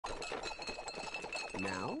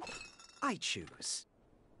Now, I choose.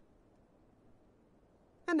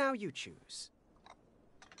 And now you choose.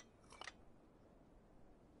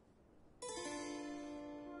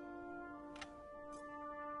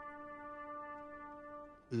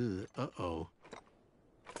 Uh-oh.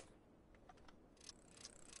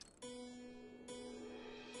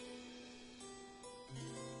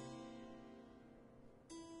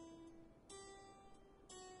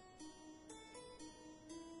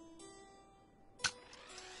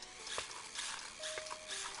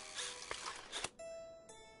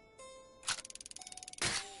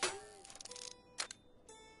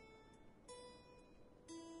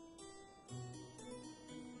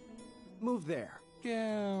 Move there.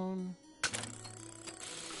 Down.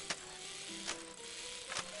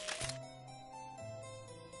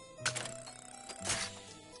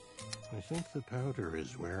 I think the powder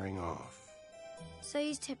is wearing off. So you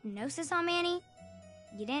used hypnosis on Manny?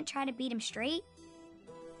 You didn't try to beat him straight?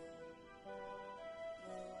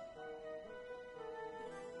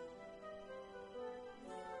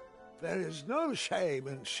 There is no shame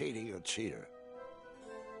in cheating a cheater.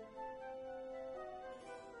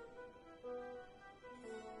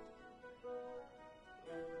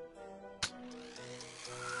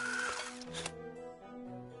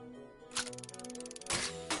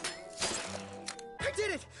 I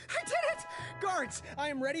did it! I did it! Guards, I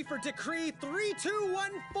am ready for Decree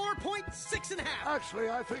 3214.6 and a half. Actually,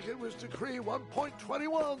 I think it was Decree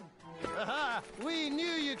 1.21. Aha! We knew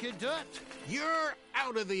you could do it! You're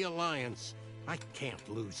out of the alliance. I can't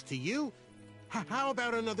lose to you. How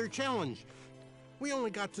about another challenge? We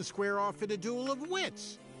only got to square off in a duel of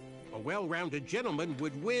wits. A well-rounded gentleman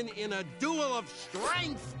would win in a duel of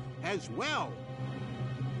strength as well.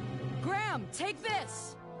 Graham, take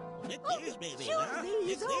this! Choose these,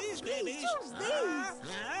 choose these.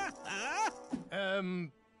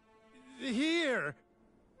 Here!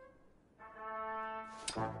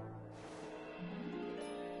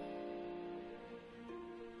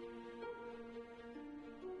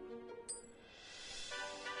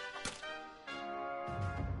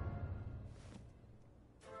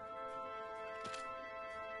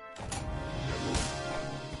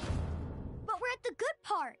 But we're at the good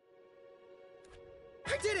part.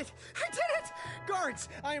 I did it! I did it! Guards,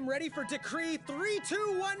 I am ready for Decree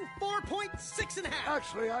 3214.6 and a half.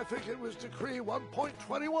 Actually, I think it was Decree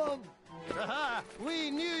 1.21. Aha!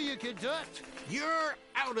 We knew you could do it! You're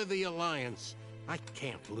out of the alliance. I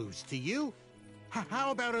can't lose to you.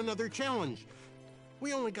 How about another challenge?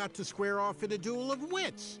 We only got to square off in a duel of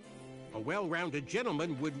wits. A well-rounded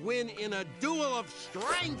gentleman would win in a duel of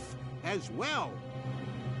strength as well.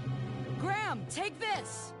 Graham, take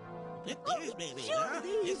this! Choose these.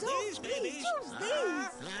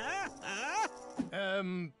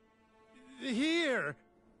 Here!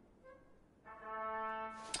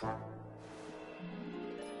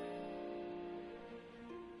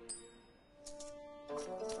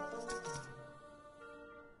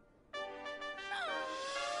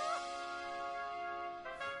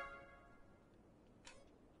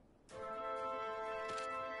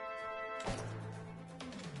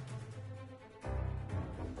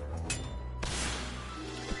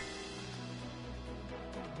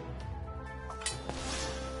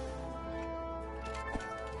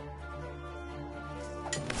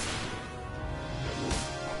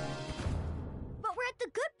 But we're at the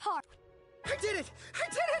good part. I did it! I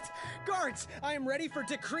did it! Guards, I am ready for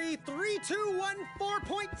Decree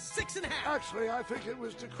 3214.6 and a half. Actually, I think it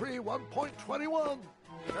was Decree 1.21.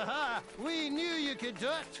 Aha! We knew you could do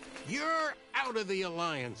it! You're out of the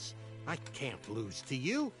alliance. I can't lose to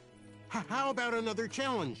you. How about another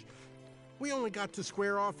challenge? We only got to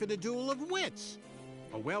square off in a duel of wits.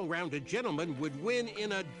 A well-rounded gentleman would win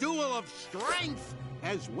in a duel of strength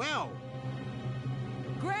as well.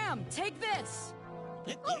 Graham, take this!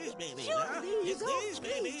 Choose these.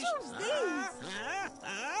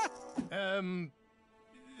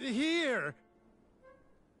 Here!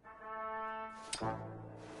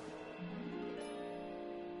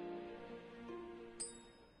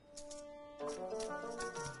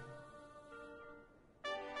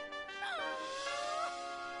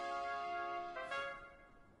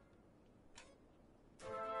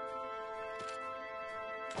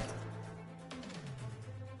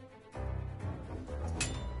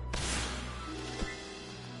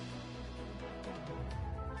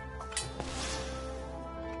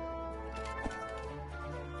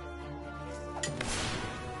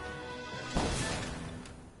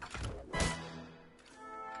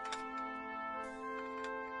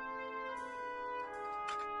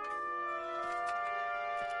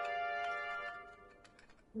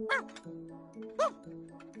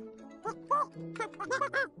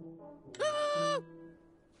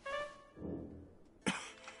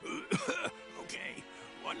 Okay,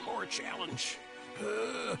 one more challenge.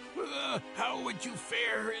 How would you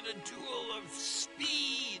fare in a duel of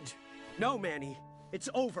speed? No, Manny. It's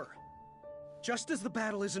over. Just as the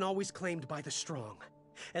battle isn't always claimed by the strong,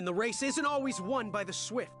 and the race isn't always won by the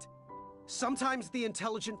swift, sometimes the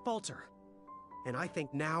intelligent falter. And I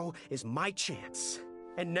think now is my chance.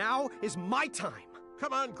 And now is my time.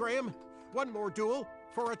 Come on, Graham. One more duel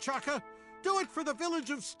for a chaka. Do it for the village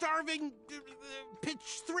of starving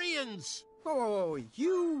Pitchthreans. Whoa,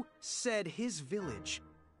 you said his village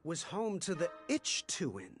was home to the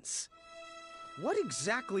Itchtuins. What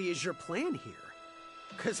exactly is your plan here?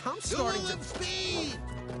 Because I'm starting Duel of speed!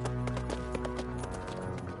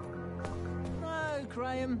 No,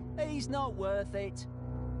 Graham, he's not worth it.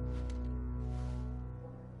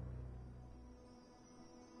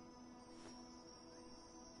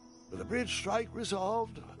 With the bridge strike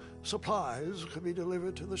resolved, supplies could be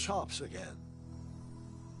delivered to the shops again.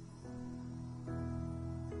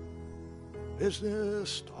 Business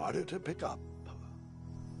started to pick up.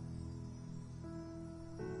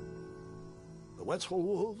 The Wetzel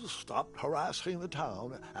wolves stopped harassing the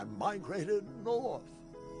town and migrated north.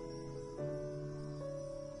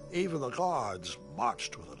 Even the guards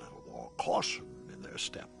marched with a little more caution in their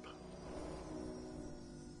step.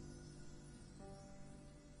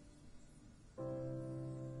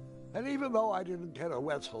 And even though I didn't get a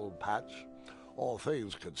Wetzel patch, all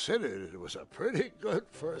things considered, it was a pretty good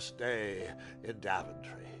first day in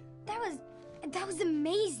Daventry. That was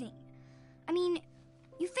amazing. I mean,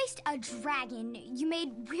 you faced a dragon, you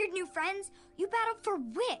made weird new friends, you battled for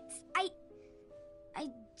wits. I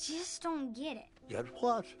just don't get it. Get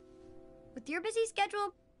what? With your busy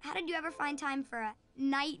schedule, how did you ever find time for a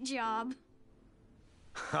night job?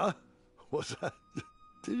 Huh? Was that...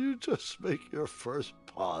 Did you just make your first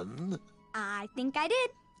pun? I think I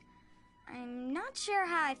did. I'm not sure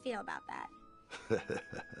how I feel about that.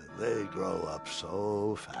 They grow up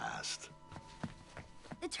so fast.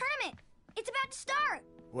 The tournament! It's about to start!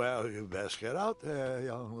 Well, you best get out there,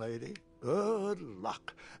 young lady. Good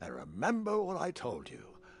luck. And remember what I told you.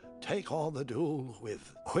 Take on the duel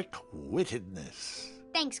with quick-wittedness.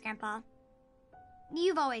 Thanks, Grandpa.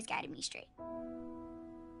 You've always guided me straight.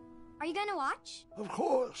 Are you going to watch? Of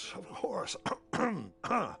course, of course.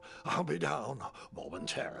 I'll be down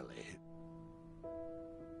momentarily.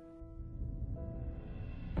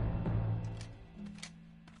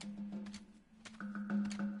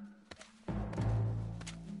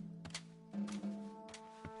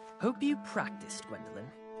 Hope you practiced, Gwendolyn.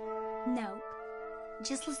 No.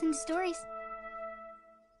 Just listen to stories.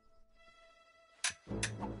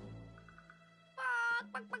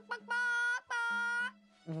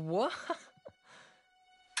 What?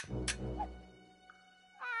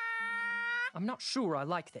 I'm not sure I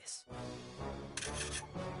like this.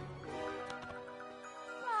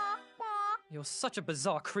 You're such a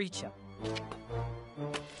bizarre creature.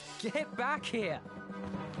 Get back here!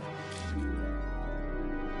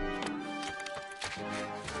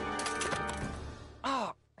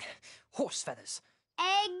 Ah, horse feathers.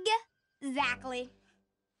 Exactly.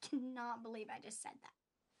 Cannot believe I just said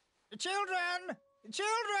that. Children!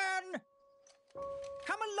 Children!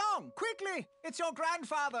 Come along, quickly! It's your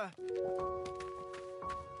grandfather!